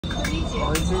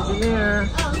Points engineer.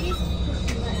 Oh, he's...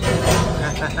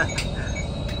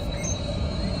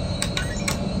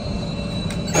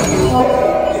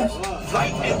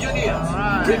 Flight engineers,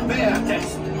 repair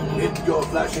test. Hit your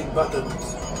flashing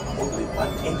buttons. Only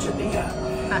one engineer.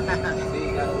 Learn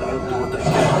to what they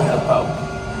can help out.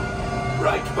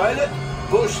 Right, pilot.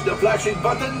 Push the flashing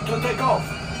button to take off.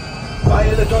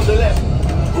 Pilot on the left.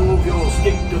 Move your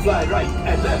stick to fly right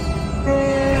and left. I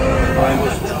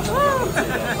was just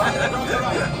pilot on the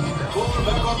right. Pull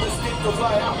back on the stick to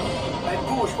fly up. And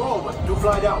push forward to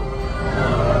fly down.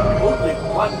 Only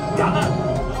one gunner.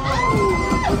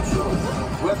 Good shot.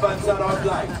 Weapons are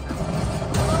online.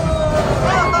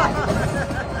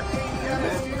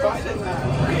 Left pilot now.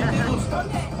 Hit the booster.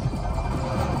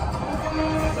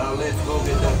 Now let's go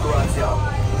get that Croatia.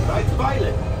 Right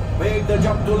pilot. Make the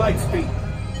jump to light speed.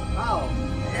 Wow.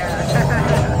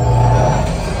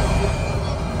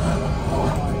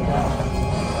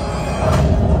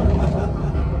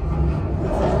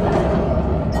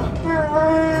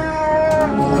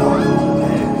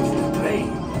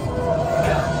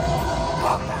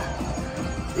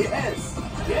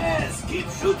 Yes, keep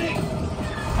shooting.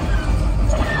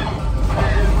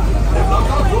 They're not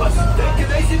on to us. Take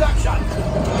evasive action.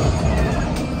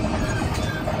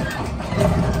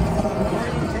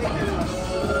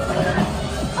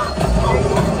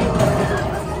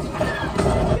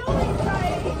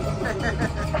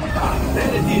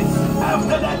 There it is.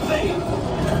 After that plane.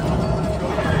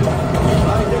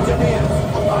 Flight engineers,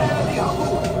 fire the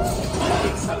harpoon.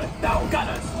 Excellent. Now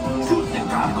gunners, shoot the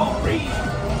cargo free.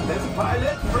 Left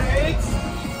pilot brakes.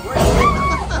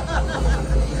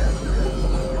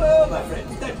 Well, my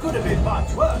friends, that could have been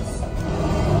much worse.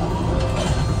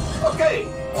 Okay,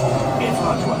 it's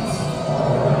much worse.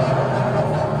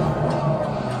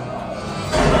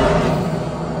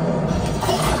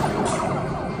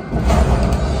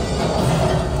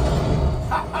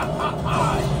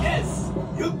 Yes,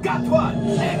 you got one.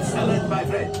 Excellent, my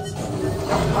friends.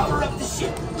 Now power up the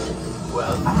ship.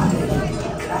 Well, I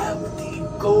grabbed the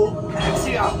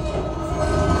coaxium.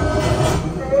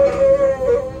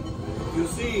 You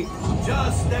see,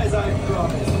 just as I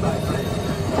promised, my friend.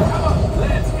 Come on,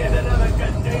 let's get another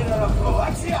container of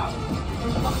coaxium.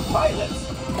 Pilots,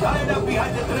 line up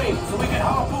behind the train so we can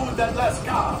harpoon that last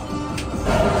car.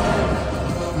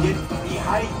 Get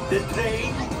behind the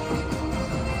train.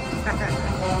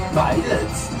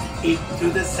 Pilots, into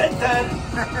the center.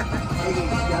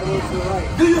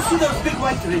 Do you see those big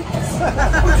white rings?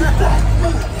 Would you that?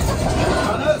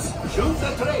 Runners, shoot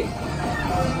the train.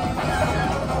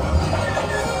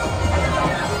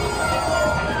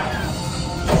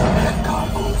 That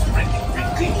cargo's breaking.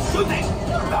 Keep shooting.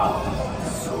 Now,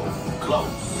 so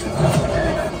close.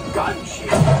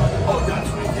 Gunship. Oh,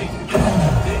 that's ridiculous.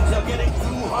 Things are getting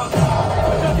too hot.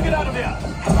 We've got to get out of here.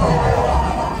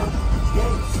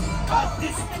 Yes, a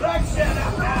distraction.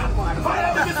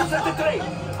 Fire the missiles at the train.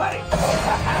 Hurry.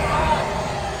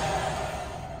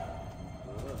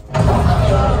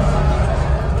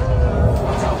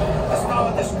 The Star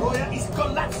Destroyer is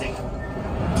collapsing.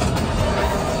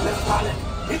 Left pilot,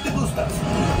 hit the boosters.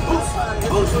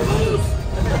 Boost.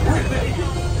 We made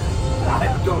it. I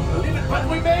don't believe it, but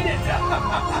we made it.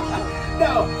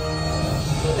 Now,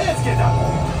 let's get up.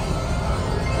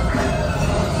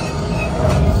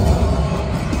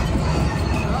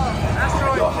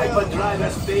 Your hyperdrive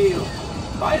has failed.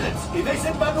 Pilots,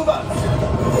 evasive maneuvers.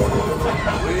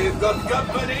 We've got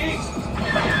company.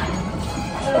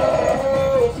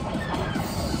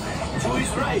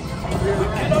 Chewie's right. We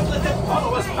cannot let them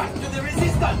follow us back to the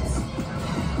resistance.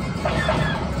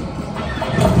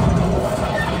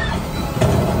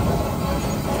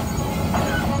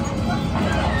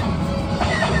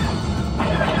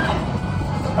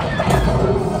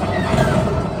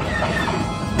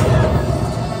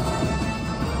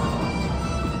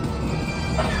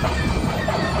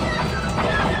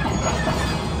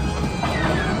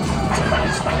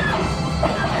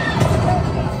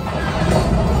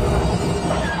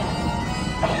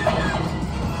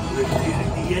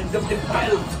 Of the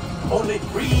belt. Only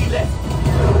 3 left.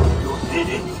 You did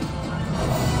it.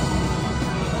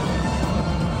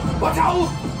 Watch out!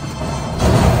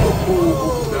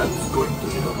 Oh, that's going to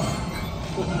hurt.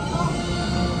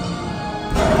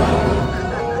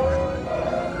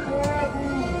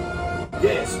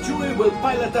 Yes, Chewie will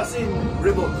pilot us in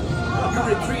remotely to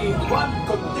retrieve 1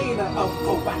 container of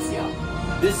coaxium.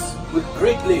 This will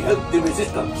greatly help the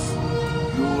resistance.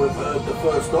 You have heard the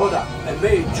First Order and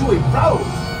made Chewie proud.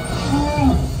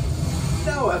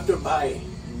 Now, after my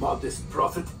modest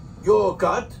profit, your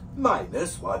cut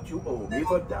minus what you owe me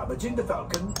for damaging the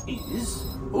Falcon is...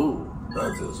 Ooh,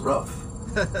 that is rough.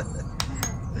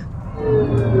 Ah.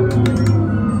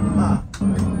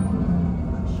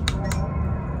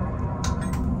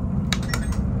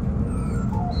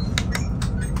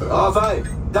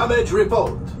 R5, damage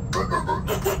report.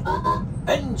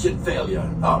 Engine failure,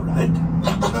 all right.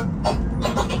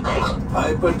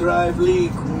 Hyperdrive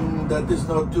leak, that is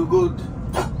not too good.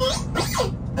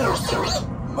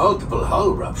 Multiple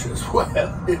hull ruptures,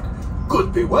 well, it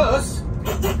could be worse.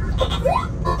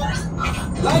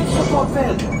 Life support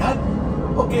failure, huh?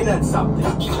 Okay, that's something.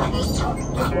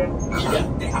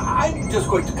 Yeah, I'm just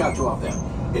going to cut you off there.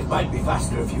 It might be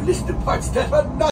faster if you list the parts that are not